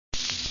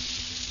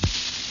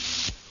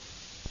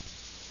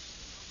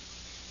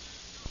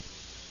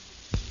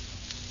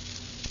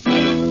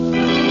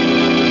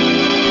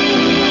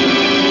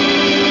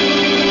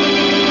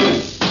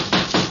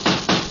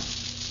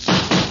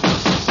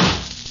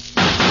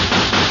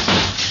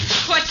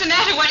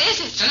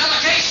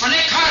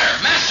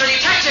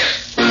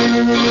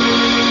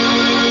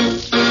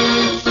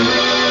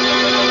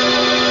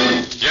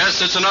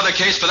it's another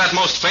case for that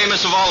most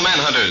famous of all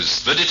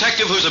manhunters, the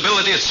detective whose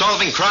ability at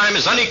solving crime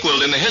is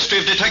unequaled in the history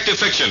of detective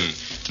fiction.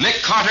 Nick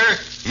Carter,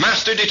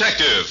 Master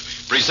Detective,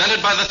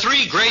 presented by the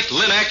three great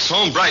Linx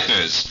home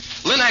brighteners.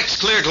 Linx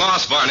Clear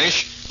Gloss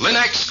Varnish,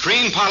 Linx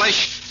Cream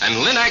Polish, and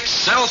Linx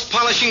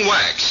Self-Polishing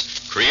Wax.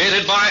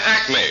 Created by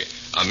Acme,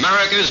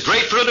 America's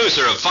great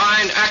producer of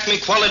fine Acme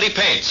quality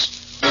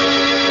paints.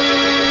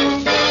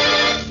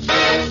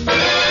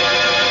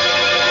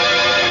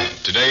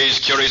 Today's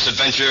curious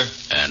adventure.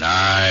 An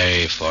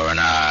eye for an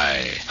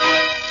eye.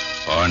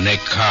 For Nick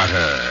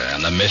Carter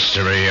and the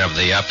mystery of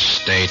the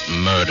upstate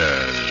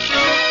murders.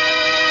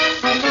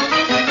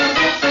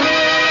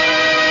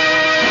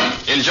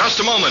 In just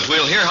a moment,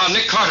 we'll hear how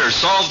Nick Carter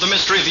solved the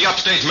mystery of the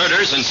upstate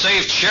murders and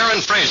saved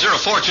Sharon Fraser a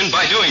fortune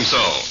by doing so.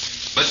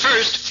 But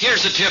first,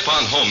 here's a tip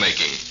on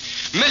homemaking.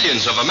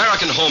 Millions of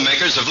American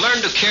homemakers have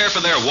learned to care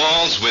for their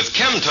walls with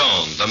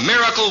Chemtone, the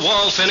miracle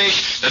wall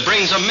finish that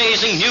brings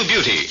amazing new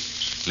beauty.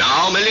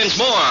 Now, millions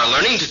more are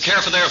learning to care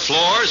for their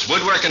floors,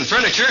 woodwork, and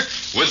furniture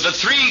with the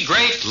three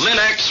great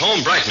Linx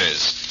home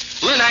brighteners.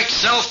 Linx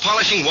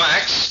Self-Polishing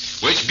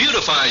Wax, which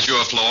beautifies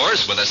your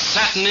floors with a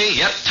satiny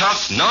yet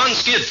tough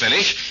non-skid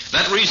finish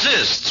that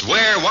resists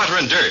wear, water,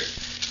 and dirt.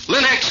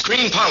 Linx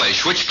Cream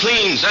Polish, which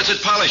cleans as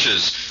it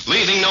polishes,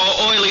 leaving no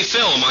oily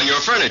film on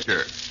your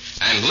furniture.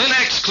 And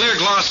Linx Clear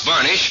Gloss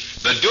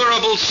Varnish, the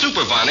durable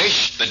super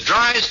varnish that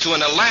dries to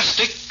an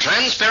elastic,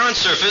 transparent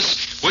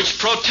surface which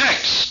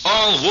protects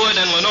all wood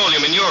and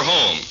linoleum in your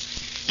home.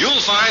 You'll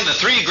find the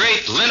three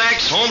great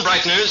Linx home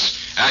brighteners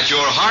at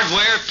your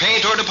hardware,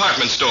 paint, or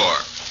department store.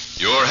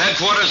 Your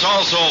headquarters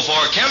also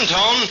for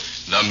Chemtone,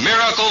 the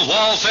miracle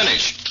wall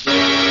finish.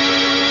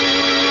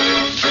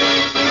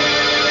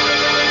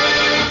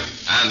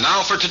 And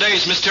now for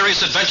today's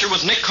mysterious adventure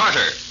with Nick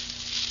Carter.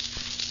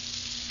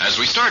 As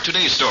we start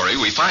today's story,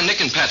 we find Nick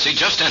and Patsy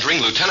just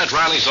entering Lieutenant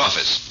Riley's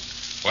office.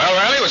 Well,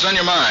 Riley, what's on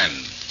your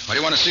mind? What do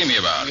you want to see me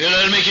about? Well,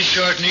 I'll make it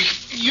short, Nick.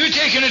 You're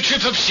taking a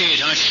trip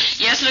upstate, aren't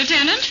you? Yes,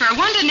 Lieutenant. For a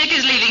wonder, Nick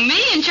is leaving me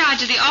in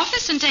charge of the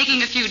office and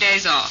taking a few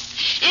days off.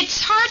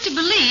 It's hard to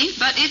believe,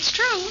 but it's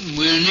true.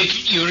 Well,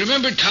 Nick, you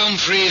remember Tom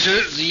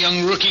Fraser, the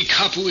young rookie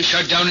cop who was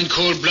shot down in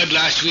cold blood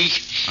last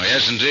week? Oh,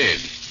 yes,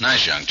 indeed.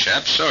 Nice young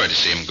chap. Sorry to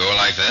see him go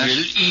like that.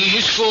 Well,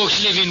 his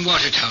folks live in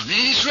Watertown.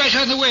 It's right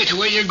on the way to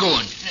where you're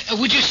going.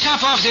 Would you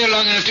stop off there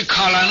long enough to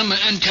call on him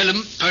and tell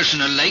him,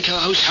 personal-like,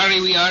 how sorry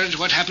we are at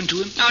what happened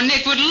to him? Oh,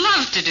 Nick would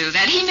love to do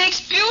that. He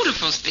makes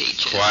beautiful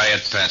speeches.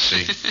 Quiet,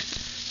 Patsy.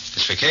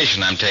 This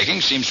vacation I'm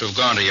taking seems to have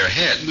gone to your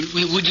head.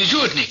 Would you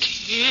do it, Nick?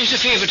 It's a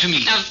favor to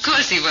me. Of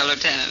course he will,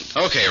 Lieutenant.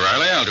 Okay,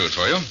 Riley, I'll do it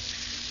for you.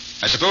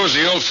 I suppose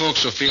the old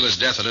folks will feel his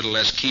death a little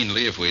less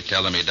keenly if we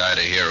tell them he died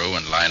a hero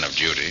in line of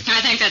duty. I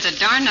think that's a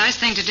darn nice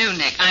thing to do,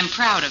 Nick. I'm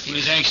proud of you.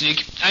 Well, thanks,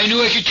 Nick. I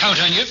knew I could count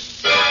on you.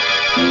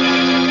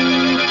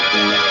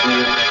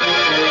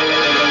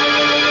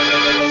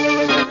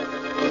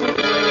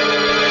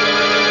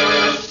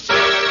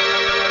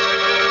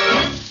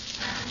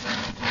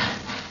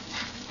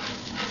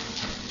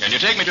 Can you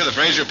take me to the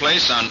Fraser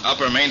place on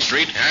Upper Main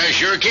Street? I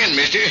sure can,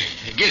 mister.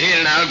 Get in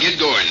and I'll get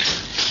going.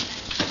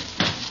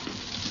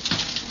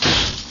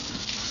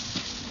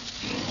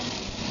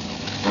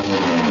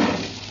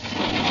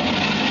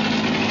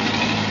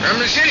 From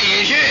the city,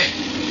 ain't you?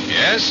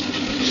 Yes?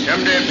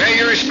 Come to pay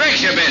your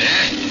respects a bit,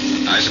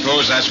 huh? I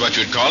suppose that's what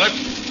you'd call it.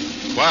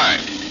 Why?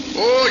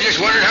 Oh, just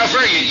wondered how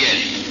far you'd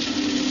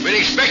get. Been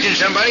expecting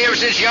somebody ever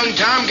since young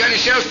Tom got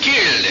himself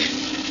killed.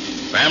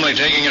 Family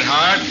taking it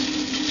hard?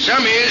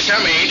 Some is,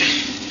 some ain't.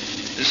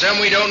 And some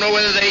we don't know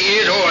whether they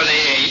is or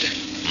they ain't.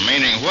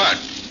 Meaning what?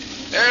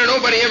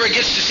 Nobody ever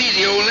gets to see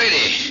the old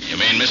lady. You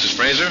mean Mrs.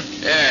 Fraser?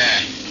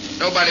 Yeah.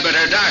 Nobody but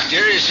her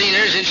doctor has seen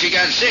her since she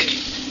got sick.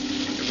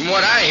 From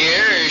what I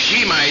hear,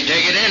 she might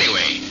take it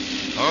anyway.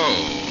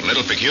 Oh, a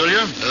little peculiar?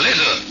 A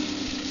little.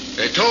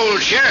 They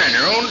told Sharon,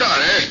 her own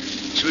daughter,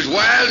 she was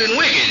wild and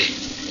wicked,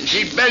 and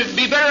she'd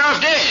be better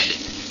off dead.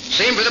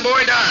 Same for the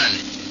boy Don.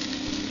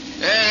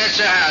 That's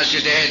the house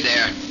just ahead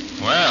there.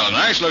 Well, a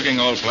nice-looking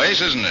old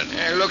place, isn't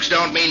it? Looks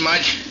don't mean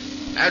much.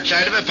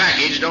 Outside of a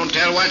package don't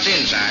tell what's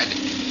inside.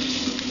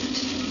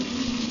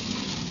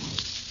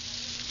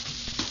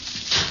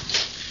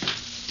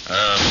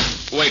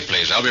 Wait,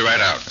 please. I'll be right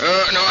out.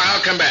 Oh, no,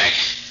 I'll come back.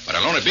 But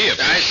I'll only be a...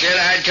 I said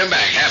I'd come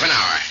back half an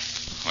hour.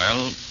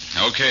 Well,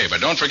 okay, but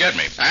don't forget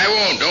me. I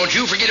won't. Don't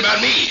you forget about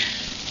me.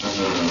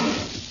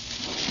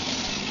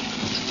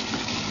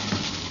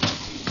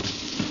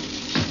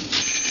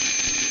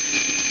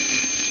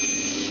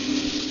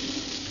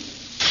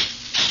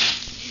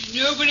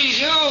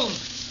 Nobody's home.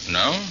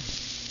 No?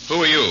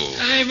 Who are you?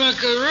 I'm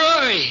Uncle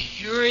Roy.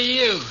 Who are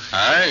you?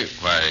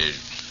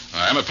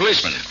 I'm a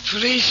policeman.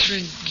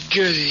 Policeman.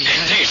 Good.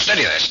 Hey,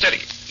 steady there,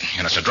 steady.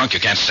 You're not so drunk you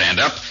can't stand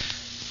up.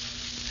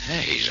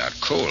 Hey, he's out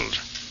cold.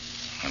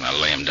 And I'll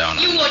lay him down.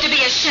 You ought to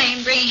be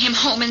ashamed bringing him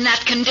home in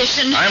that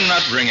condition. I'm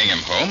not bringing him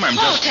home. I'm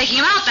just... taking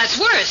him out, that's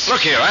worse.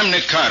 Look here, I'm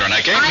Nick Carter, and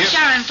I came here... I'm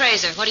Sharon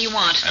Fraser. What do you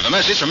want? I have a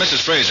message from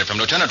Mrs. Fraser from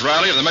Lieutenant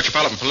Riley of the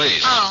Metropolitan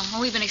Police. Oh,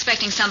 well, we've been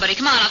expecting somebody.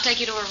 Come on, I'll take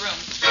you to her room.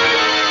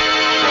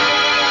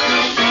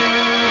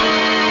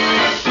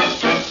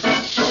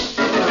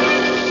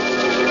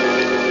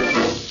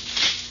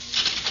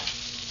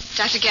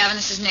 Dr. Gavin,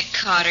 this is Nick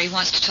Carter. He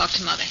wants to talk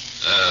to Mother.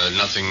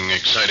 Nothing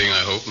exciting,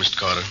 I hope, Mr.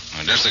 Carter.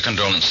 Just the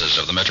condolences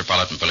of the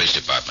Metropolitan Police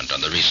Department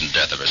on the recent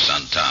death of her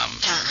son, Tom.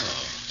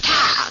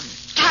 Tom.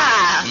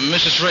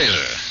 Mrs.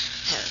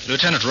 Fraser,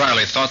 Lieutenant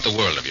Riley thought the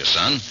world of your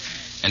son,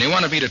 and he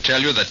wanted me to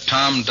tell you that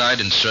Tom died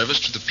in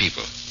service to the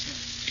people.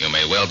 You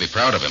may well be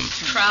proud of him.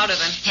 Proud of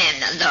him. And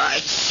the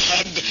Lord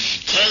said,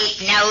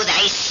 Take now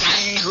thy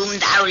son whom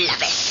thou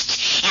lovest,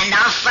 and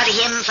offer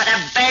him for a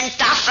burnt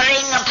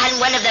offering upon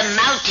one of the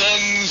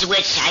mountains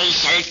which I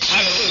shall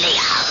tell thee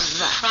of.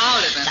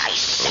 Proud of him. Thy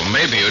son. Well,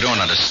 maybe you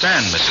don't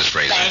understand, Mrs.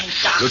 Fraser.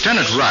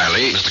 Lieutenant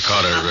Riley... Mr.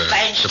 Carter,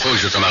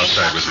 suppose you come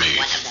outside with me.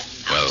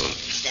 Well,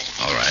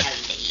 all right.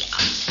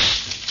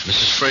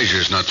 Mrs. Fraser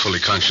is not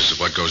fully conscious of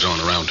what goes on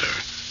around her.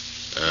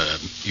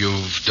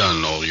 You've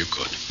done all you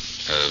could.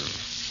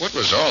 What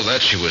was all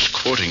that she was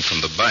quoting from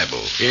the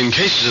Bible? In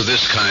cases of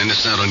this kind,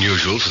 it's not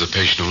unusual for the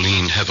patient to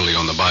lean heavily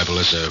on the Bible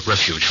as a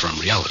refuge from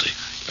reality.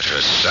 But her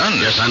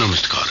son... Yes, I know,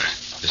 Mr. Carter.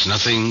 There's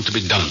nothing to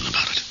be done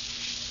about it.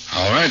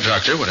 All right,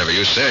 Doctor, whatever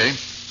you say.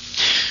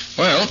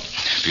 Well,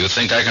 if you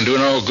think I can do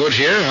no good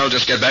here, I'll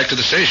just get back to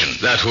the station.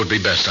 That would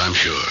be best, I'm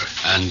sure.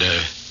 And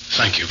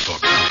thank you for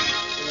coming.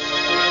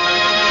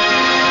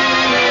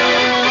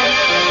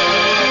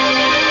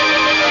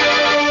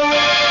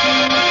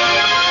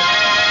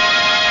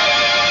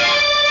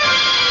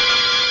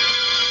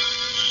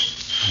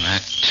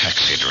 That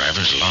taxi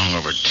driver's long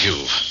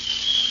overdue.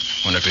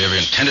 Wonder if he ever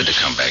intended to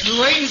come back. You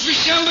waiting for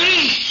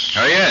somebody?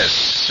 Oh, yes.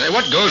 Say,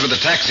 what goes with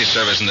the taxi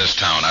service in this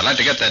town? I'd like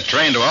to get that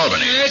train to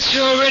Albany. It's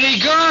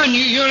already gone.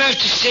 You'll have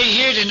to stay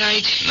here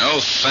tonight. No,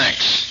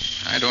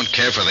 thanks. I don't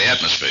care for the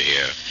atmosphere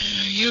here.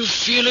 You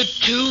feel it,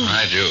 too?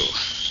 I do.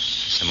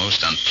 It's the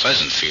most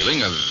unpleasant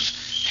feeling of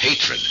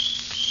hatred.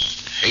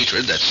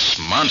 Hatred that's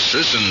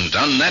monstrous and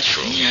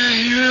unnatural.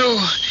 I know.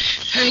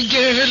 I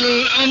get a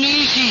little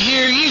uneasy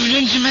here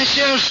evenings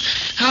myself.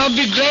 I'll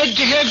be glad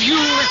to have you...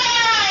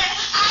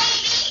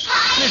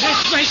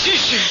 That's my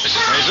sister.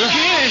 Mrs. Fraser?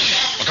 Yes.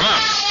 Well, come on.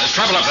 There's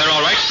trouble up there,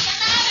 all right?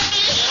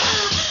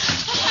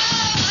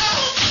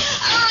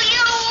 Oh,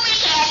 you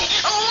wicked,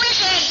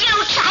 you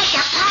tried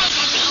to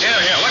poison me.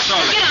 Here, what's all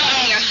this? Get out of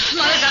here.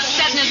 Mother's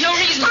upset and there's no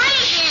reason.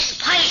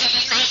 Poison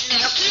in my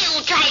milk.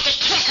 You tried to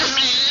kick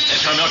me.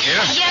 Is her milk here?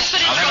 Yes,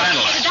 but I'll have her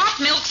analyzed. That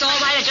milk's all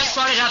right. I just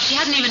brought it up. She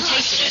hasn't even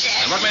tasted it.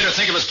 And what made her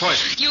think it was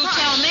poison? You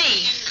tell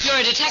me.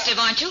 You're a detective,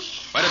 aren't you?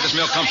 Where did this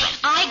milk come from?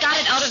 I got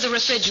it out of the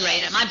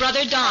refrigerator. My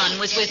brother Don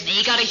was with me.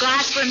 He got a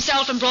glass for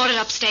himself and brought it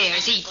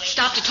upstairs. He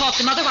stopped to talk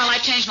to Mother while I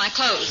changed my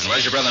clothes. And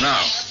where's your brother now?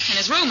 In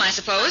his room, I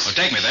suppose. Well,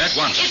 take me there at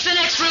once. It's the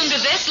next room to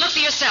this. Look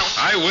for yourself.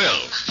 I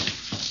will.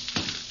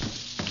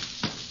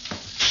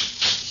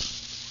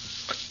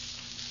 What?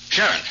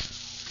 Sharon,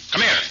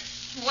 come here.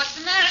 What's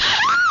the matter?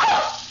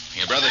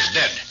 Your brother's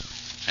dead,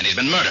 and he's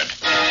been murdered.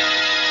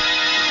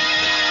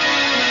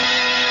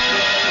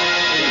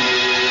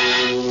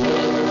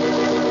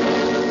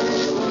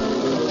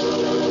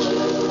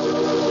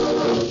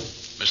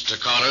 Mr.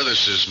 Carter,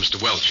 this is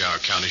Mr. Welch, our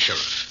county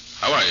sheriff.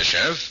 How are you,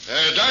 Sheriff?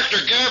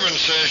 Dr. Gavin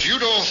says you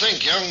don't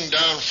think young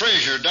Don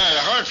Fraser died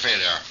of heart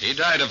failure. He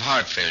died of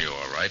heart failure,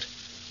 all right.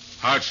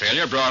 Heart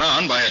failure brought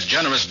on by a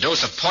generous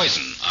dose of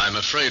poison. I'm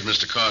afraid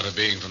Mr. Carter,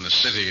 being from the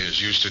city, is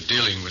used to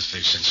dealing with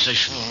the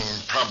sensational.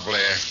 Probably.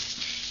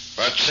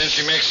 But since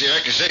he makes the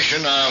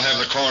accusation, I'll have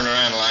the coroner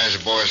analyze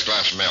the boy's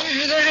glass of milk.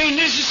 That ain't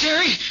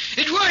necessary.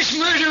 It was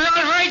murder,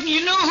 all right, and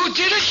you know who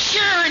did it?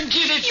 Sharon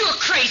did it. You're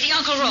crazy,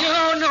 Uncle Roy.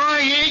 No,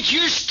 I ain't.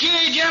 You're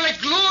scared. Alec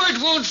Lord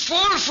won't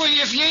fall for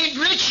you if you ain't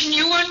rich and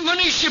you want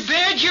money so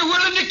bad you're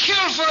willing to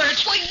kill for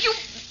it. Why, you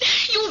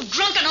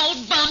drunken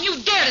old bum.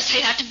 You dare to say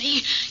that to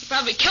me. You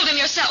probably killed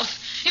him yourself.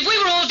 If we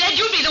were all dead,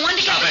 you'd be the one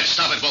to Stop get... it,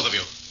 stop it, both of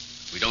you.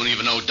 We don't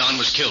even know Don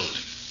was killed.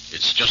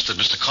 It's just that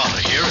Mr. Carter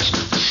here is...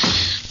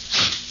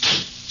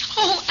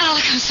 Oh,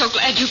 Alec, I'm so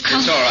glad you've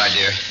come. It's all right,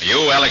 dear.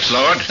 You, Alex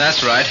Lord?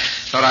 That's right.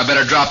 Thought I'd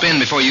better drop in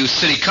before you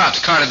city cops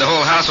carted the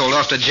whole household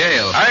off to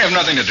jail. I have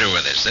nothing to do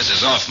with this. This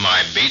is off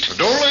my beat.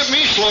 Don't let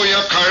me slow you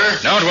up,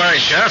 Carter. Don't worry,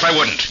 Sheriff, I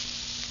wouldn't.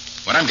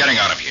 When I'm getting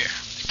out of here,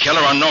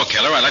 killer or no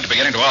killer, I'd like to be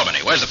getting to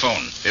Albany. Where's the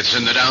phone? It's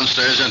in the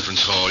downstairs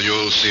entrance hall.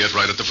 You'll see it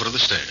right at the foot of the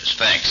stairs.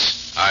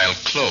 Thanks. I'll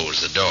close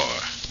the door.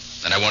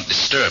 Then I won't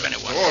disturb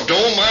anyone. Oh,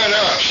 don't mind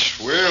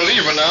us. We're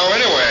leaving now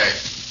anyway.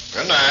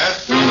 Good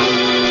night.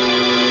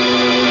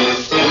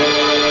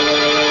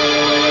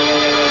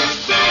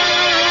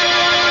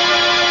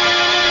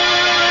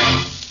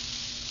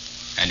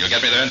 And you'll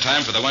get me there in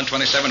time for the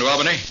 127 to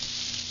Albany?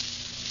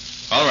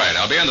 All right,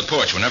 I'll be on the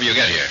porch whenever you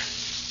get here.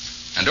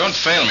 And don't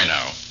fail me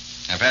now.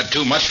 I've had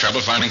too much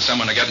trouble finding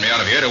someone to get me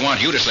out of here to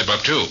want you to slip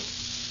up, too.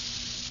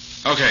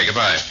 Okay,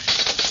 goodbye.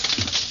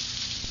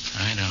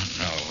 I don't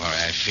know where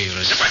I feel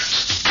as if I...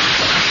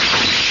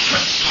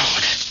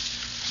 Lord,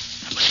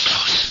 that was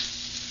close.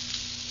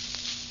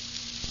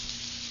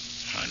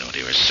 I don't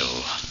hear a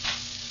soul.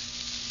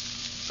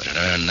 But an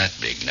urn that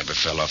big never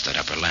fell off that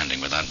upper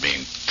landing without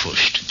being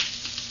pushed.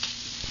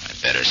 I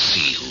better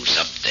see who's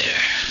up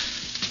there.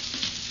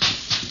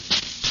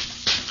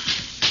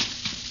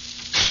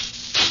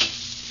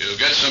 You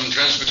get some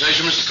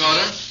transportation, Mr.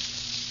 Carter?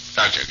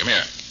 Doctor, come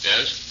here.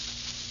 Yes?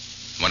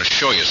 I want to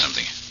show you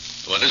something.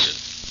 What is it?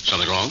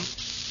 Something wrong?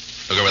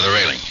 Look over the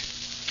railing.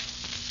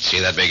 See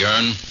that big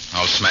urn?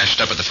 All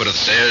smashed up at the foot of the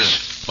stairs?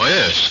 Oh,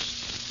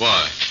 yes.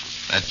 Why?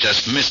 That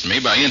just missed me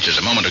by inches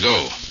a moment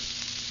ago.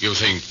 You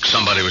think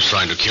somebody was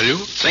trying to kill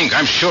you?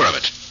 I'm sure of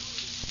it.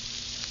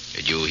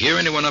 Did you hear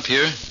anyone up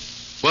here?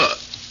 Well,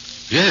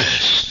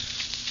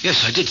 yes.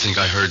 Yes, I did think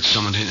I heard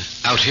someone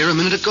out here a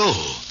minute ago.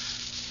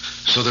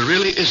 So there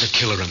really is a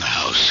killer in the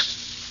house.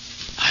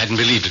 I hadn't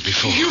believed it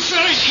before. You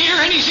fellas hear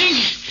anything?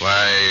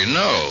 Why,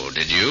 no.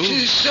 Did you?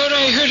 Just thought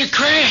I heard a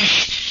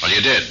crash. Well,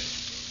 you did.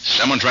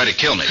 Someone tried to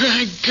kill me.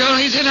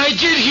 Golly, then I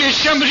did hear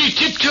somebody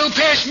tiptoe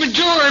past my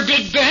door a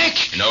bit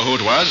back. You know who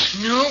it was?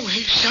 No,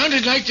 it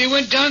sounded like they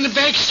went down the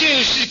back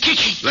stairs to the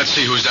kitchen. Let's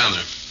see who's down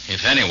there.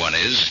 If anyone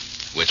is,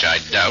 which I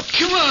doubt.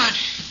 Come on.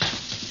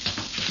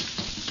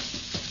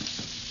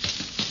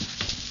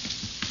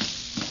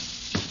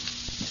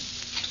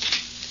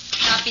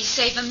 Not be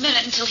safe a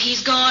minute until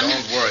he's gone.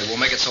 Don't worry. We'll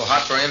make it so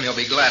hot for him, he'll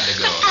be glad to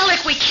go. But,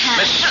 Alec, we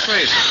can't. Mrs.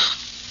 Fraser,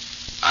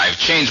 I've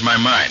changed my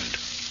mind.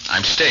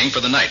 I'm staying for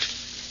the night.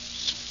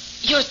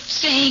 You're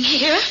staying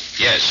here?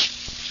 Yes.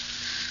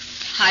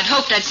 I'd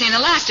hoped I'd seen the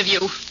last of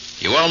you.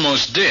 You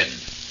almost did,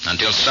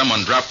 until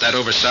someone dropped that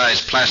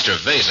oversized plaster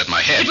vase at my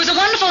head. It was a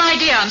wonderful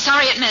idea. I'm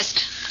sorry it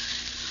missed.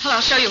 Well,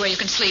 I'll show you where you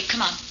can sleep.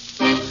 Come on.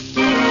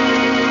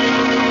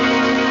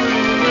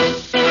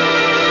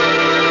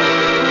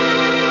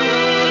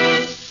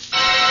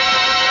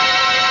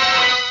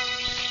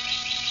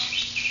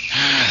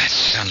 That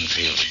sun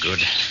feels good.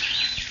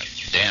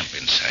 Damp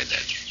inside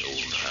that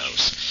old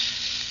house.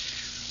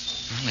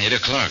 Well, 8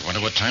 o'clock. Wonder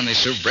what time they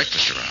serve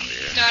breakfast around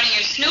here. Starting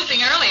your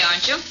snooping early,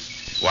 aren't you?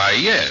 Why,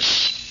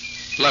 yes.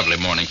 Lovely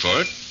morning for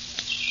it.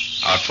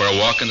 Out for a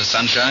walk in the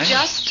sunshine?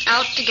 Just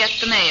out to get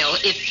the mail,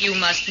 if you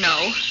must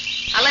know.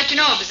 I'll let you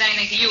know if there's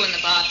anything for you in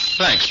the box.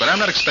 Thanks, but I'm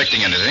not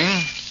expecting anything.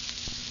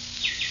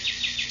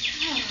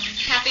 Oh,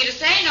 I'm happy to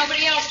say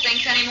nobody else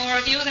thinks any more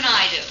of you than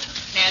I do.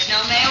 There's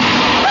no mail.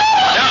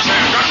 Down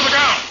there, drop to the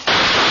ground.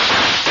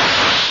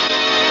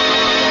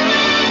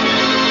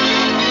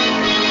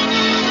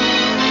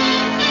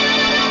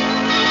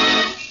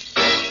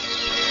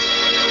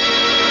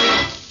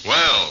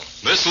 Well,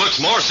 this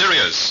looks more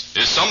serious.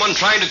 Is someone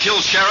trying to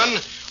kill Sharon,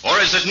 or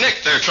is it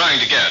Nick they're trying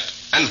to get?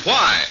 And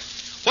why?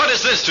 What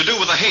is this to do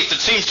with the hate that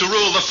seems to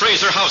rule the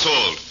Fraser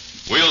household?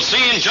 We'll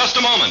see in just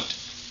a moment.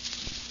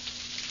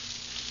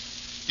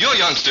 You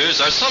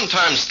youngsters are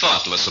sometimes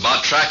thoughtless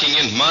about tracking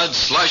in mud,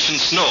 slush, and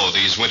snow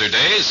these winter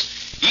days.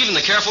 Even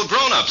the careful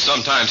grown-ups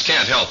sometimes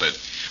can't help it.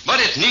 But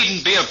it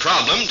needn't be a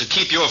problem to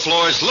keep your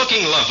floors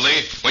looking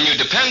lovely when you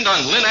depend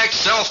on Linex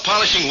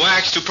self-polishing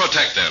wax to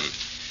protect them.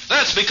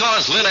 That's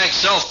because Linex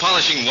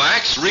self-polishing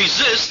wax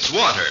resists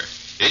water.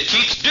 It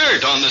keeps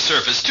dirt on the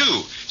surface,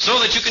 too, so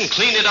that you can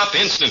clean it up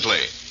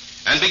instantly.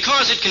 And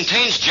because it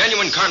contains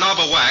genuine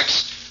Carnauba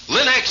wax,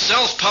 Linex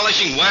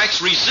self-polishing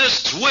wax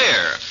resists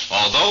wear,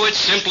 although it's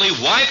simply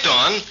wiped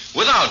on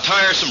without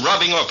tiresome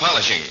rubbing or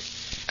polishing.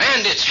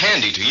 And it's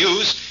handy to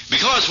use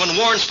because when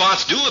worn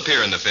spots do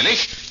appear in the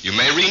finish, you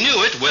may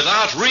renew it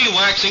without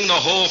re-waxing the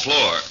whole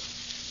floor.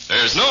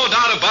 There's no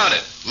doubt about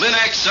it.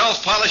 Linex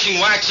self-polishing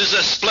wax is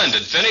a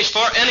splendid finish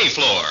for any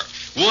floor,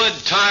 wood,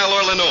 tile,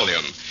 or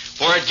linoleum,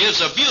 for it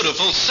gives a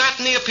beautiful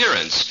satiny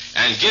appearance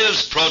and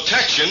gives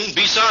protection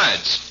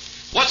besides.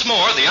 What's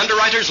more, the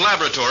underwriters'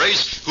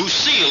 laboratories, whose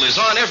seal is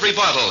on every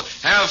bottle,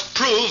 have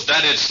proved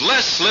that it's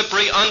less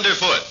slippery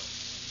underfoot.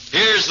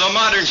 Here's the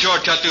modern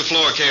shortcut to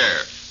floor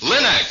care.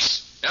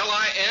 Linex,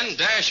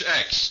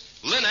 L-I-N-X,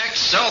 Linex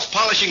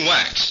self-polishing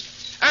wax.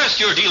 Ask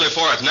your dealer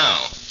for it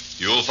now.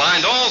 You'll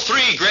find all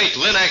three great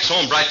Linex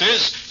home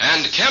brighteners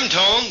and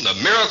Chemtone, the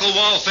Miracle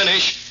Wall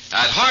finish,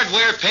 at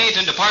hardware, paint,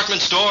 and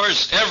department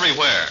stores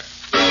everywhere.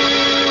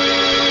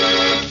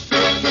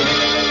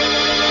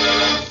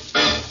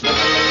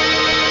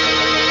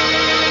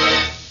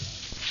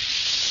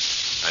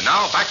 And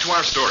now, back to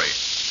our story.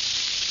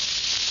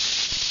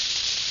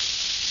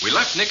 We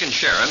left Nick and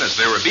Sharon as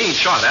they were being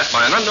shot at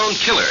by an unknown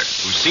killer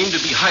who seemed to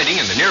be hiding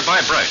in the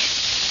nearby brush.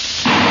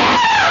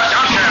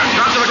 Down, Sharon.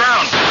 Drop to the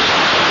ground.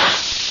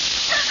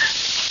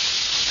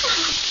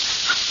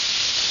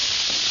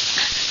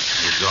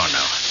 He's gone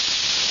now.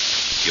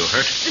 You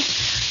hurt?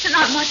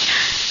 Not much.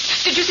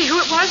 Did you see who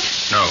it was?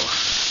 No.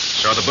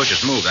 Saw the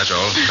bushes move, that's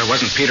all. It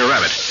wasn't Peter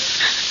Rabbit.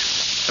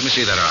 Let me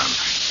see that arm.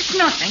 It's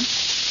nothing.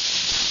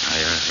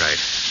 Right.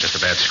 Just a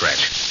bad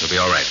scratch. You'll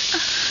be all right.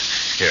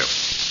 Here.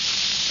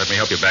 Let me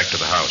help you back to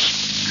the house.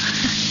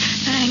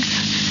 Thanks.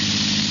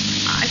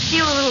 I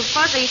feel a little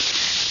fuzzy.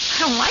 I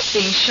don't like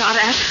being shot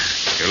at.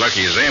 You're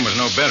lucky his aim was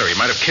no better. He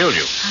might have killed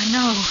you. I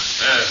know.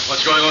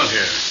 What's going on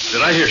here?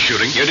 Did I hear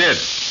shooting? You did.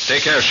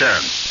 Take care,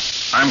 Sharon.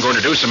 I'm going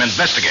to do some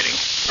investigating.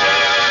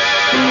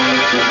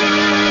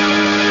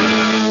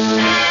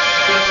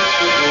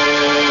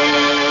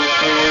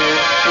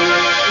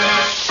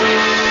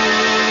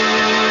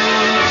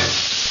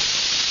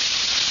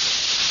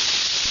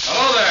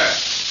 Hello there.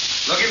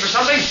 Looking for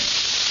something?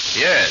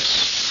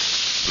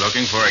 Yes. Looking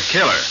looking for a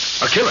killer.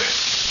 A killer?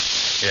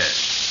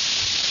 Yes.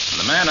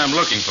 And the man I'm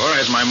looking for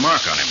has my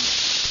mark on him.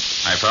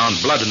 I found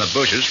blood in the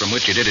bushes from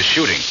which he did his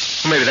shooting.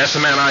 Well, maybe that's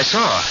the man I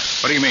saw.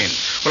 What do you mean?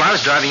 Well, I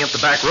was driving up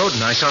the back road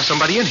and I saw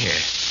somebody in here.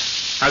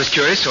 I was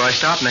curious, so I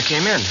stopped and I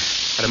came in.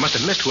 But I must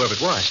have missed whoever it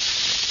was.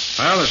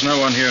 Well, there's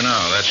no one here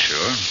now, that's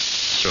sure.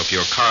 So if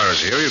your car is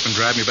here, you can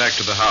drive me back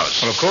to the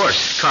house. Well, of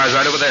course. Car's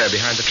right over there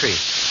behind the tree.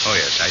 Oh,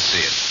 yes, I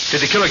see it.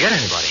 Did the killer get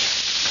anybody?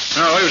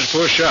 No, he was a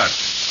poor shot.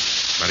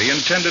 But he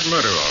intended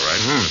murder, all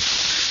right.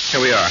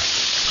 Here we are.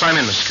 Climb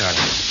in, Mr.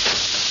 Carter.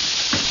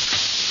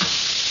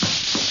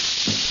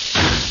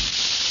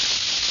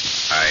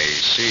 I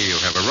see you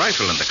have a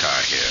rifle in the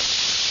car here.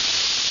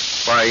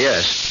 Why,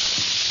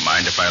 yes.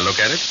 Mind if I look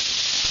at it?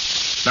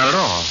 Not at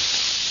all.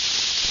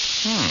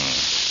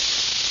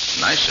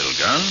 Nice little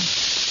gun.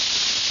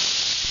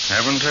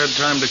 Haven't had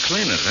time to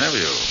clean it, have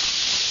you?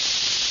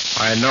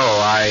 I know.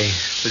 I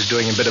was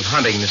doing a bit of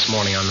hunting this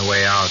morning on the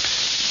way out.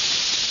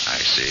 I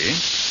see.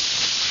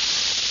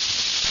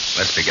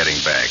 Let's be getting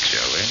back,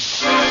 shall we?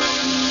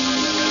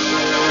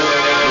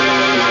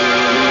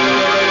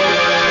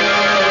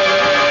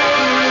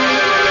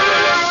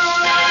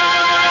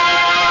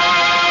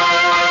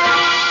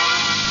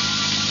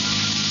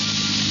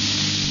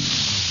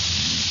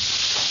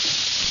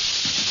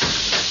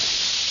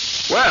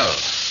 Well,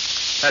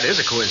 that is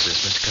a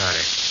coincidence, Mr.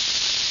 Carter.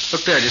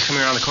 Look there, just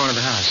coming around the corner of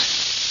the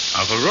house.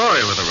 Uncle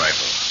Roy with a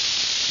rifle.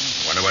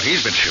 Wonder what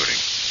he's been shooting.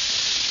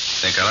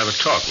 Think I'll have a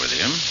talk with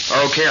him.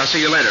 Okay, I'll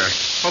see you later.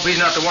 Hope he's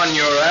not the one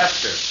you're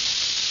after.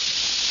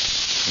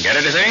 Get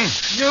anything?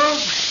 No,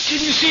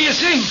 didn't see a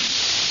thing.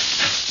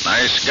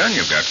 Nice gun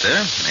you've got there.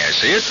 May I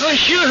see it? Oh,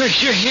 sure.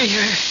 Here you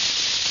are.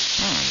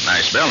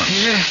 Nice balance.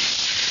 Yeah.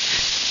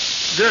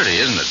 Dirty,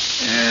 isn't it?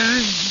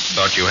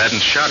 Thought you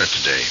hadn't shot it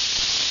today.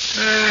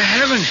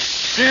 Haven't.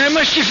 I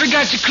must have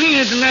forgot to clean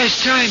it the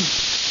last time.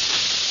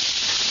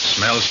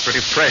 Smells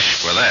pretty fresh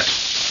for that.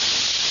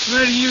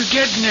 What are you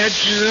getting at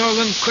with all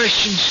them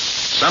questions?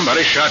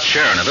 Somebody shot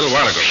Sharon a little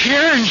while ago.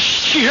 Sharon?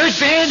 She hurt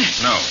bad?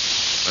 No,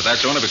 but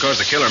that's only because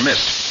the killer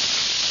missed.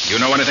 You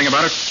know anything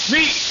about it?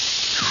 Me?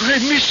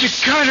 Why, Mr.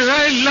 Carter,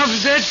 I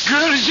loved that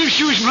girl as if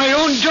she was my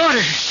own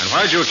daughter. And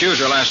why'd you accuse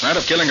her last night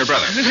of killing her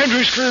brother? That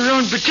was for her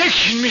own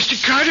protection, Mr.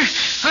 Carter.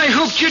 I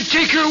hoped you'd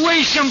take her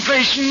away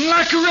someplace and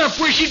lock her up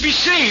where she'd be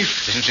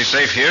safe. Isn't she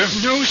safe here?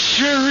 No,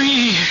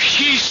 sirree. If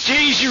she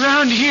stays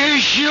around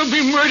here, she'll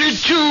be murdered,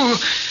 too.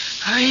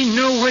 I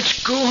know what's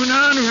going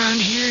on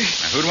around here.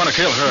 Now, who'd want to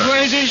kill her?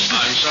 Why, there's...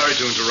 I'm sorry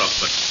to interrupt,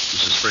 but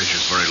Mrs.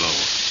 Frazier's very low.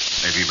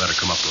 Maybe you better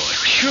come up, Roy.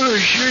 Sure,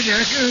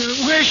 Doc.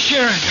 Where's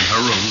Sharon? In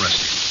her room,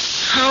 resting.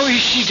 How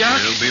is she, Doc?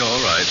 She'll be all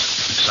right.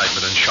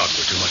 Excitement and shock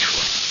were too much for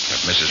her.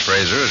 If Mrs.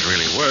 Fraser is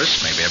really worse,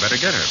 maybe I better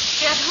get her.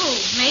 Get who?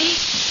 Me?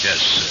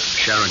 Yes,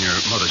 Sharon, your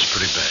mother's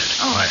pretty bad.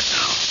 Oh. Quiet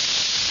now.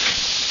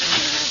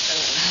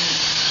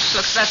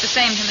 Looks about the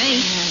same to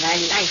me.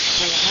 Thy life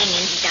shall hang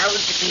in doubt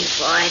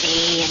before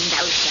thee, and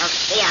thou shalt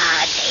fear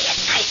day and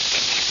night,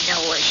 and have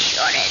no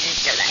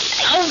assurance of thy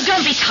life. Oh,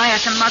 don't be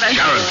tiresome, Mother.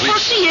 Sharon, please. Oh,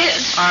 she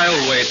is.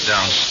 I'll wait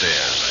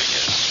downstairs, I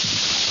guess.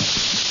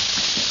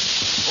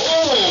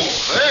 Oh,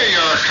 there you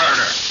are,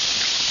 Carter.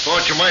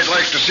 Thought you might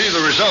like to see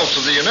the results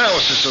of the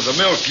analysis of the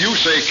milk you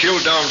say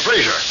killed Don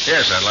Fraser.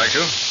 Yes, I'd like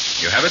to.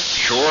 You have it?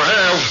 Sure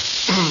have.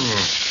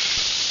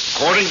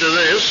 According to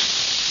this,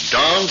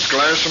 Don's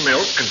glass of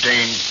milk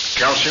contained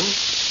calcium,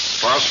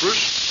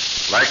 phosphorus,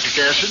 lactic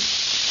acid,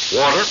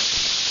 water,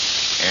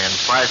 and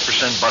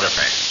 5%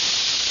 butterfat.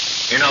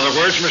 In other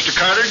words, Mr.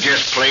 Carter,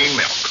 just plain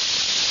milk.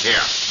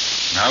 Yeah.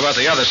 How about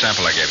the other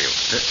sample I gave you?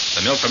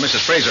 The milk from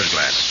Mrs. Fraser's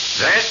glass.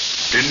 That?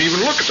 Didn't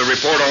even look at the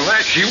report on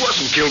that. She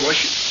wasn't killed, was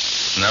she?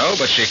 No,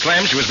 but she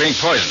claims she was being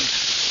poisoned.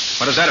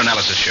 What does that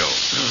analysis show?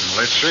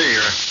 Let's see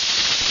here.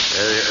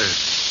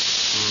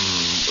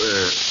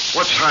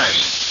 What's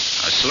highest?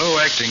 A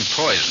slow-acting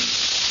poison.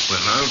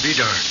 Well, I'll be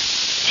darned.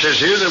 Says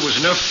here there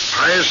was enough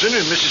hyacinth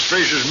in Mrs.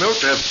 Fraser's milk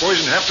to have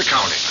poisoned half the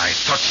county. I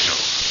thought so.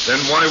 Then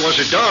why was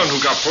it Don who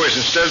got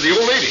poisoned instead of the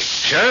old lady?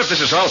 Sheriff,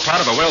 this is all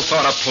part of a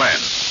well-thought-out plan.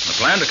 A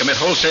plan to commit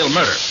wholesale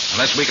murder,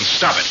 unless we can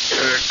stop it.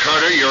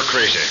 Carter, you're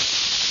crazy.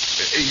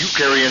 You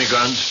carry any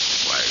guns?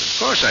 Why, of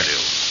course I do.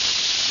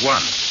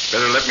 One.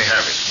 Better let me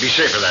have it. Be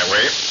safer that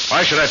way. Why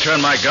should I turn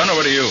my gun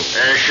over to you?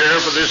 As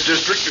sheriff of this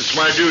district, it's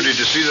my duty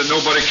to see that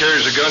nobody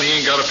carries a gun he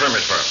ain't got a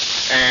permit for.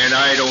 And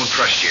I don't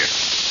trust you.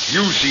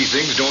 You see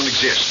things don't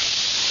exist.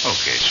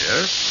 Okay,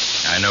 Sheriff.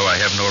 I know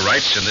I have no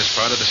rights in this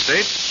part of the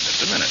state.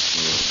 Just a minute.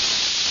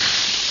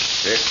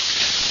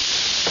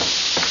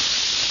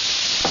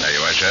 There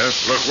you are, Sheriff.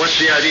 Look,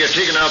 what's the idea of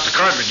taking out the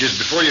cartridges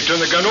before you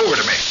turn the gun over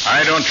to me?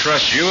 I don't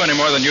trust you any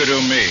more than you do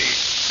me.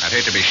 I'd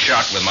hate to be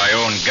shot with my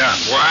own gun.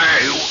 Why?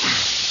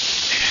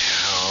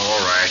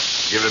 All right.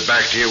 Give it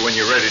back to you when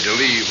you're ready to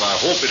leave. I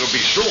hope it'll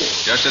be soon.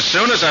 Just as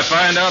soon as I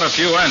find out a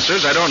few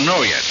answers I don't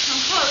know yet.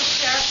 Oh,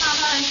 Sheriff, found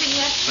out anything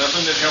yet?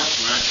 Nothing that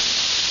helps, Matt.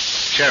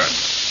 Sharon,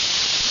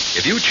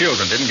 if you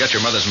children didn't get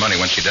your mother's money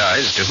when she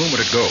dies, to whom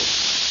would it go?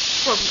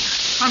 Well,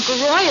 Uncle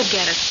Roy would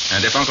get it.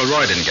 And if Uncle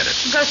Roy didn't get it?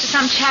 It goes to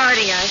some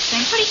charity, I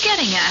think. What are you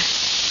getting at?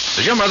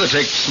 Does your mother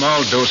take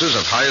small doses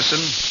of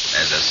hyoscine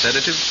as a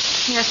sedative?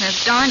 Yes, and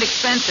it's darned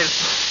expensive.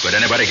 Could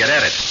anybody get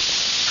at it?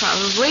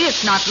 Probably.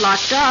 It's not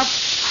locked up.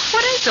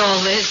 What is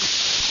all this?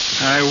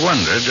 I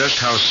wonder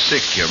just how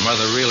sick your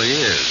mother really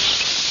is.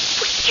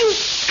 You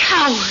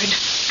coward.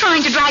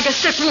 Trying to drag a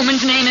sick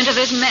woman's name into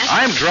this mess.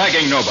 I'm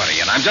dragging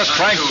nobody, and I'm just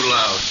trying Not too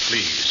loud,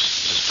 please.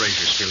 Mrs.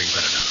 Frazier's feeling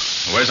better now.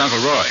 Where's Uncle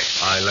Roy?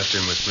 I left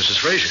him with Mrs.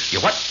 Frazier.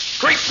 You what?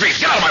 Great grief,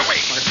 get out of my way.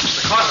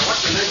 Mr. Carter,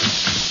 what's the name?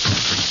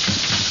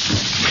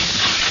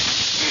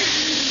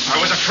 I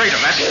was afraid of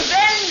that.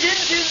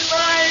 Vengeance is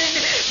mine.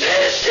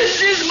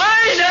 Vengeance is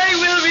mine. I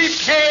will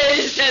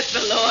repay, saith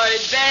the Lord.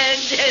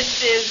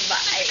 Vengeance is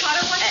mine.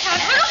 Carter, what's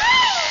happened?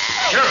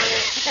 Sure.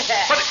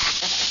 What?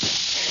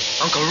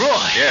 Uncle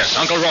Roy. Yes,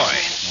 Uncle Roy.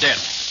 Dead.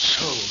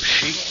 So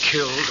she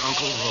killed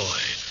Uncle Roy.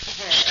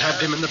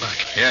 Stabbed him in the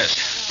back. Yes.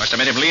 Must have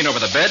made him lean over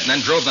the bed and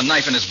then drove the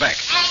knife in his back.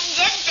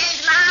 Vengeance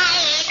is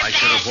mine. I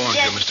should have warned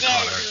you, Mr.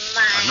 Carter. Vengeance is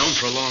mine. I've known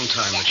for a long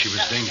time that she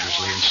was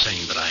dangerously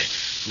insane, but I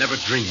never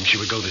dreamed she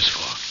would go this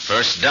far.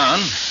 First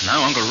Don,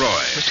 now Uncle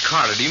Roy. Mr.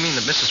 Carter, do you mean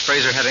that Mrs.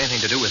 Fraser had anything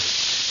to do with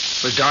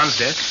Don's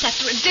death?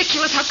 That's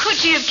ridiculous. How could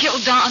she have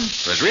killed Don?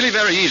 It was really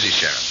very easy,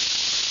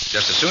 Sheriff.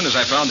 Just as soon as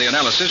I found the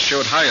analysis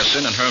showed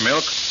hyoscine in her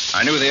milk,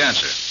 I knew the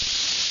answer.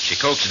 She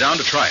coaxed Don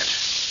to try it.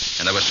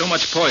 And there was so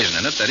much poison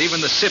in it that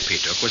even the sip he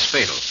took was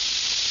fatal.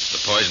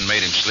 The poison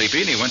made him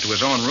sleepy, and he went to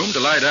his own room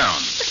to lie down.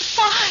 But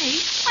why?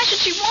 Why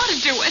should she want to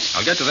do it?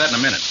 I'll get to that in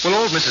a minute. Well,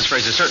 old Mrs.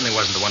 Fraser certainly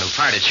wasn't the one who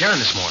fired at Sharon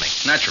this morning.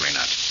 Naturally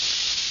not.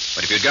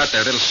 But if you'd got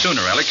there a little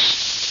sooner, Alex,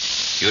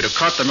 you'd have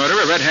caught the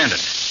murderer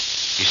red-handed.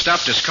 He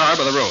stopped his car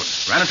by the road,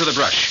 ran into the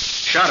brush,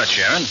 shot at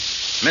Sharon,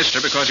 missed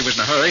her because he was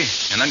in a hurry,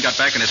 and then got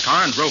back in his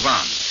car and drove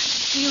on.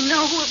 Do you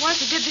know who it was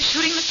who did the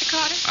shooting, Mr.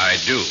 Carter? I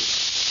do.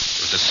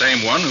 It was the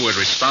same one who was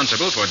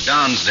responsible for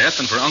Don's death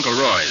and for Uncle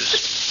Roy's.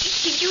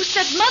 You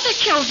said Mother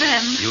killed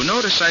them. You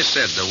notice I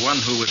said the one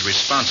who was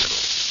responsible.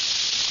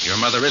 Your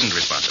mother isn't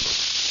responsible.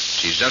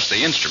 She's just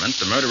the instrument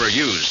the murderer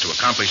used to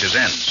accomplish his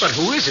ends. But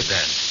who is it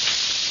then?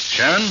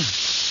 Sharon,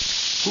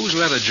 whose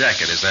leather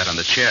jacket is that on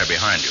the chair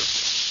behind you?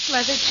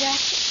 Leather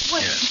jacket?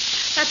 What?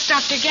 Yes. That's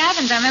Dr.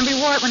 Gavin's. I remember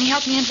he wore it when he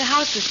helped me into the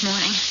house this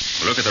morning.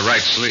 Look at the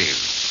right sleeve.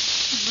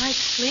 The right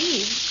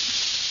sleeve?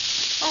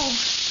 Oh,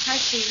 I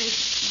see.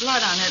 There's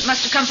blood on it. It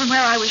must have come from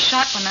where I was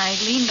shot when I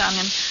leaned on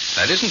him.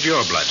 That isn't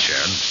your blood,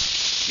 Sharon.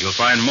 You'll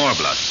find more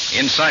blood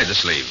inside the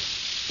sleeve,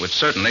 which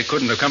certainly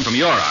couldn't have come from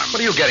your arm.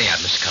 What are you getting at,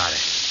 Mr. Carter?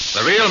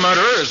 The real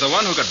murderer is the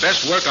one who could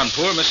best work on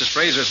poor Mrs.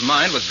 Fraser's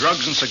mind with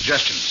drugs and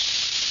suggestions.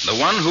 The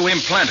one who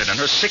implanted in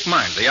her sick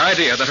mind the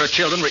idea that her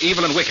children were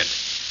evil and wicked.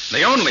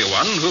 The only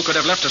one who could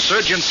have left a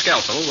surgeon's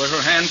scalpel where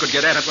her hand could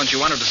get at it when she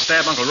wanted to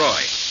stab Uncle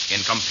Roy,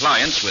 in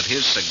compliance with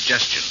his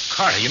suggestion.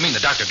 Carter, you mean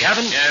the Dr.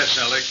 Gavin? Yes,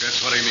 Alec,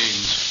 that's what he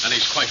means. And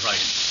he's quite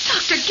right.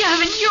 Dr.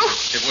 Gavin, you...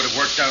 It would have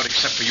worked out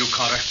except for you,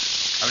 Carter.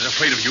 I was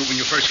afraid of you when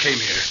you first came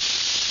here.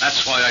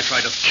 That's why I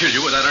tried to kill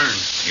you with that urn.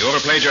 You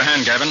overplayed your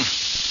hand, Gavin.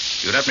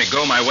 You'd let me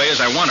go my way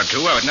as I wanted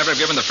to, I would never have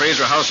given the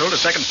Fraser household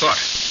a second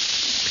thought.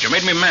 But you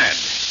made me mad,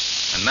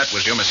 and that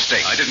was your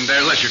mistake. I didn't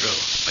dare let you go.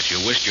 But you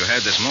wished you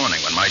had this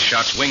morning when my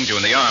shots winged you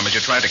in the arm as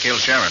you tried to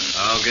kill Sharon.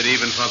 I'll get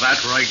even for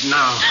that right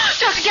now.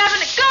 Dr.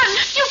 Gavin, a gun!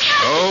 You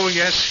can't... Oh,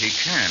 yes, he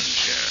can,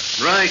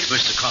 Sheriff. Right,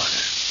 Mr.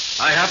 Carter.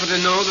 I happen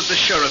to know that the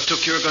sheriff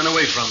took your gun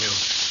away from you,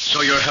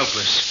 so you're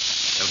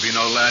helpless. There'll be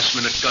no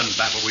last-minute gun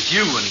battle with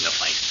you winning the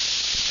fight.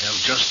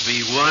 There'll just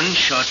be one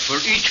shot for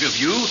each of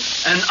you,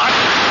 and I...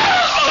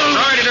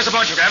 Sorry to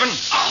disappoint you, Gavin,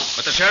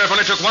 but the sheriff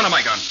only took one of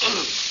my guns.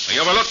 He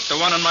overlooked the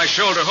one on my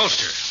shoulder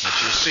holster, which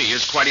you see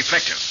is quite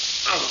effective.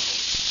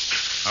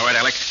 All right,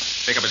 Alec,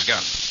 pick up his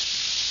gun.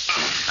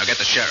 Now get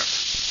the sheriff.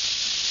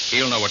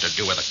 He'll know what to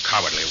do with a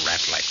cowardly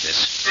rat like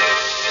this.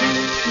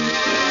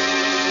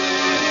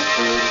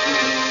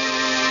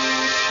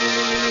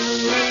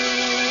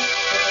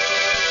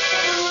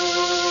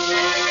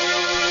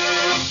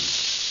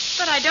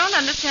 But I don't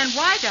understand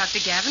why Dr.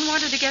 Gavin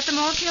wanted to get them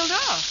all killed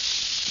off.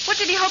 What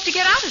did he hope to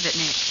get out of it,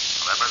 Nick?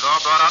 Well, that was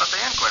all brought out at the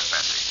inquest,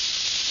 Patsy.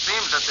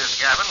 Seems that this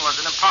Gavin was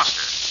an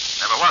imposter.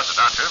 Never was a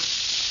doctor.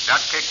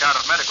 Got kicked out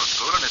of medical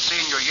school in his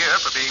senior year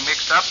for being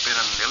mixed up in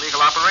an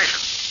illegal operation.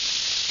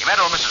 He met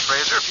old Mrs.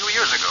 Fraser a few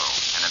years ago,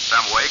 and in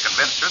some way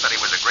convinced her that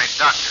he was a great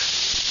doctor.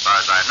 As far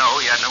as I know,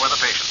 he had no other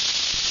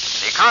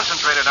patients. He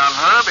concentrated on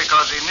her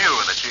because he knew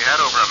that she had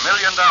over $1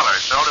 million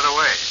salted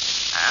away.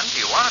 And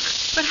he wanted it.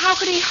 But how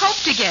could he hope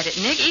to get it,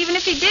 Nick, even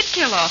if he did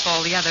kill off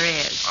all the other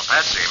heirs? Well,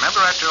 Patsy,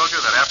 remember I told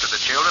you that after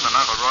the children and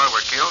Uncle Roy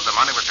were killed, the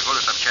money was to go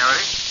to some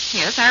charity?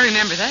 Yes, I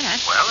remember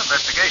that. Well,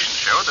 investigation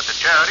showed that the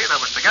charity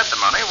that was to get the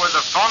money was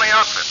a phony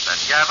outfit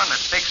that Gavin had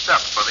fixed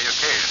up for the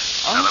occasion.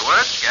 Oh. In other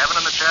words, Gavin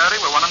and the charity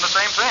were one and the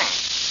same thing,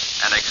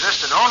 and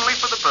existed only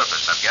for the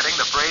purpose of getting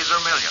the Fraser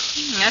million.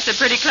 That's a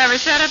pretty clever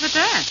setup at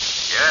that.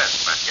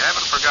 Yes, but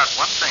Gavin forgot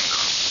one thing,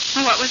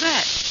 though. What was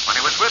that? When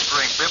he was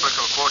whispering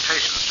biblical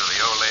quotations to the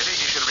old lady,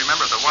 he should have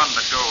remembered the one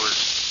that goes,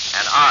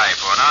 an eye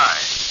for an eye,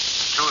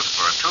 tooth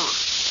for a tooth,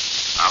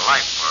 a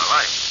life for a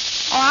life.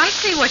 Oh, I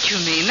see what you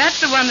mean.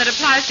 That's the one that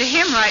applies to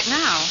him right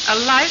now. A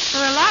life for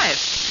a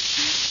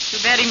life. Too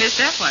bad he missed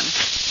that one.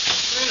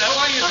 Well,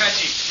 how are you,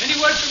 Patsy? Any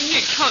word from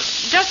Nick? Oh,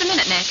 just a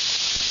minute, Nick.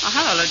 Oh,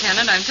 hello,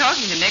 Lieutenant. I'm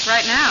talking to Nick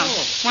right now.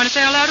 Oh. Want to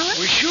say hello to him?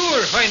 Well,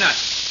 sure. Why not?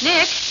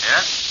 Nick,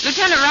 Yes?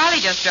 Lieutenant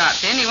Riley just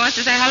dropped in. He wants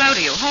to say hello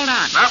to you. Hold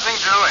on. Nothing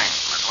doing.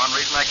 That's one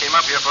reason I came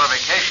up here for a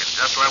vacation,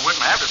 just so I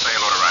wouldn't have to say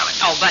hello to Riley.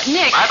 Oh, but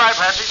Nick... Bye-bye,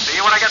 Patsy. See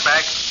you when I get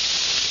back.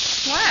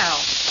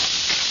 Well,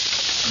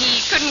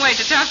 he couldn't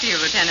wait to talk to you,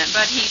 Lieutenant,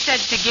 but he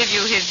said to give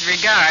you his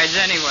regards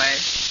anyway.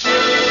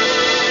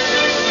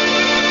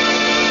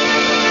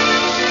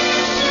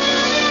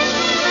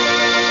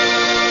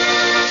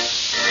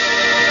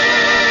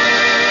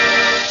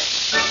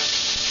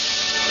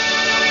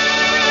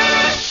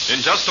 In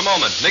just a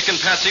moment, Nick and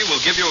Patsy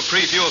will give you a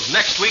preview of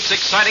next week's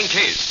exciting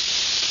case.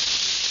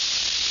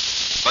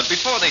 But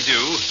before they do,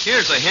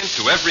 here's a hint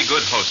to every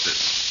good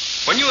hostess.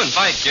 When you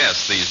invite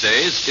guests these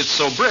days, it's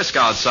so brisk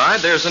outside,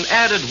 there's an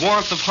added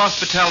warmth of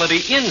hospitality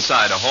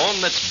inside a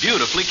home that's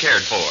beautifully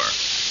cared for.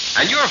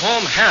 And your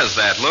home has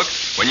that look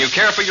when you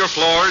care for your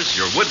floors,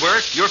 your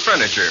woodwork, your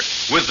furniture,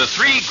 with the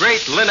 3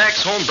 great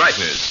Linux home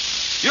brighteners.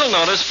 You'll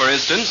notice, for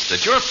instance,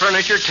 that your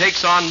furniture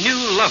takes on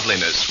new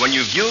loveliness when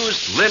you've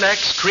used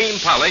Linux cream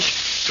polish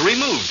to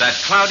remove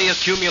that cloudy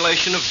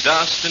accumulation of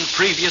dust and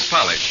previous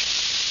polish.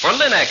 For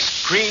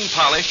Linux cream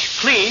polish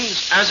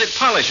cleans as it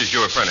polishes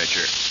your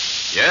furniture.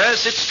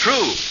 Yes, it's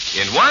true.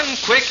 In one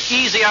quick,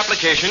 easy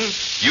application,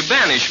 you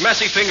banish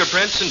messy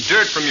fingerprints and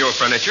dirt from your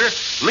furniture,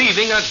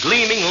 leaving a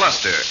gleaming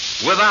luster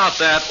without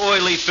that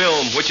oily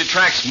film which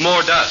attracts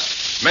more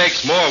dust,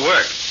 makes more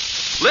work.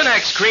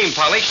 Linux cream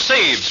polish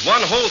saves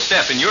one whole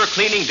step in your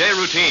cleaning day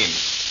routine.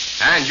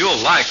 And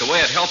you'll like the way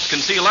it helps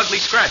conceal ugly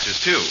scratches,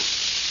 too.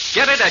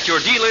 Get it at your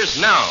dealers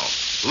now.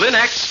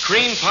 Linux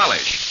cream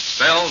polish,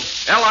 spelled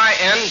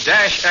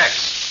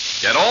Lin-X.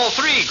 Get all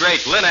 3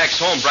 great Linux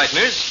home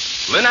brighteners,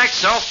 Linux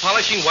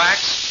self-polishing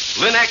wax,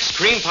 Linux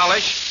cream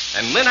polish,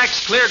 and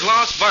Linux clear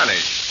gloss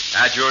varnish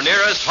at your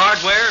nearest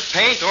hardware,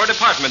 paint, or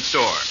department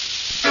store.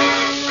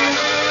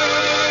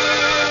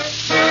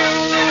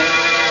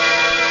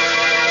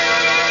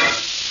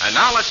 And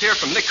now let's hear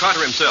from Nick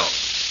Carter himself.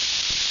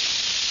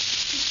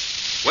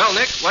 Well,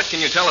 Nick, what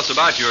can you tell us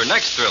about your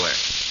next thriller?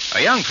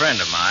 A young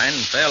friend of mine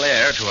fell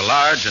heir to a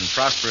large and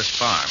prosperous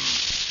farm.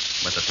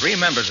 But the 3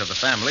 members of the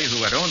family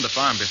who had owned the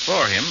farm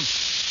before him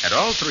had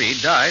all 3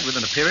 died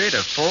within a period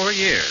of 4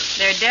 years.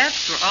 Their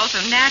deaths were also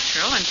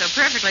natural and so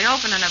perfectly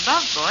open and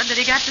above board that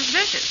he got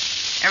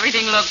suspicious.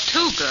 Everything looked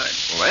too good.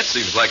 Well, that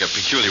seems like a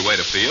peculiar way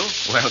to feel.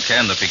 Well,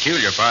 Ken, the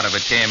peculiar part of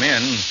it came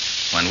in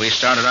when we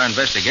started our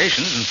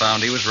investigations and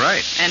found he was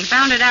right. And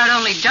found it out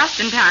only just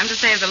in time to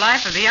save the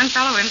life of the young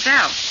fellow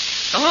himself.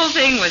 The whole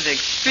thing was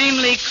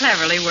extremely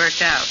cleverly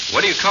worked out.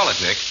 What do you call it,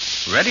 Nick?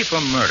 Ready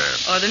for murder.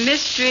 Or the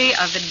mystery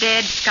of the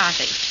dead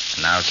Scotty.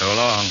 Now, so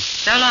long.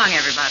 So long,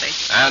 everybody.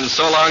 And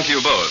so long to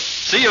you both.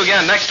 See you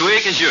again next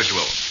week as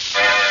usual.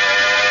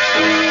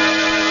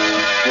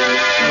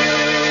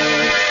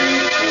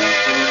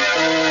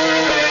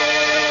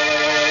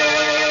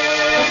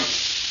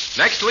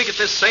 Next week at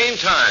this same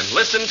time,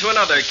 listen to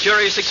another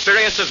curious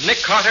experience of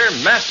Nick Carter,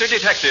 Master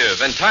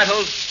Detective,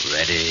 entitled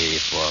Ready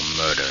for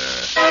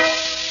Murder.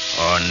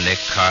 Or Nick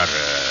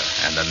Carter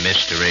and the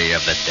Mystery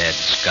of the Dead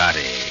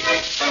Scotty.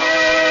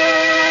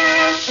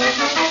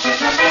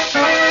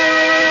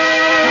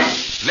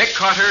 Nick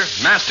Carter,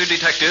 Master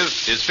Detective,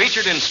 is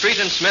featured in Street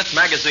and Smith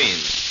magazine.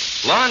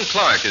 Lon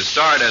Clark is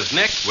starred as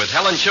Nick with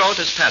Helen Choate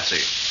as Patsy.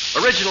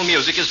 Original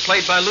music is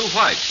played by Lou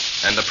White,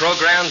 and the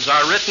programs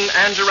are written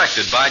and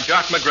directed by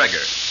Jock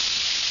McGregor.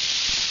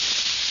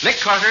 Nick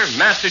Carter,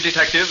 Master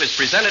Detective, is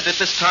presented at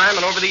this time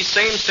and over these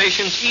same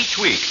stations each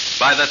week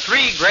by the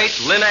 3 great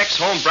Linux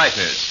home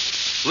brighteners.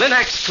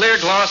 Linux clear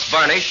gloss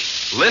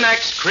varnish,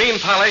 Linux cream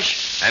polish,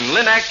 and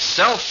Linux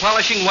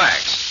self-polishing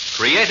wax.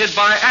 Created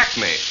by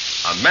Acme,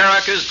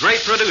 America's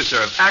great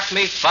producer of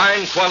Acme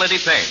fine quality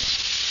paints.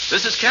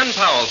 This is Ken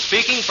Powell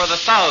speaking for the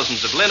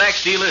thousands of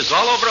Linux dealers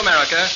all over America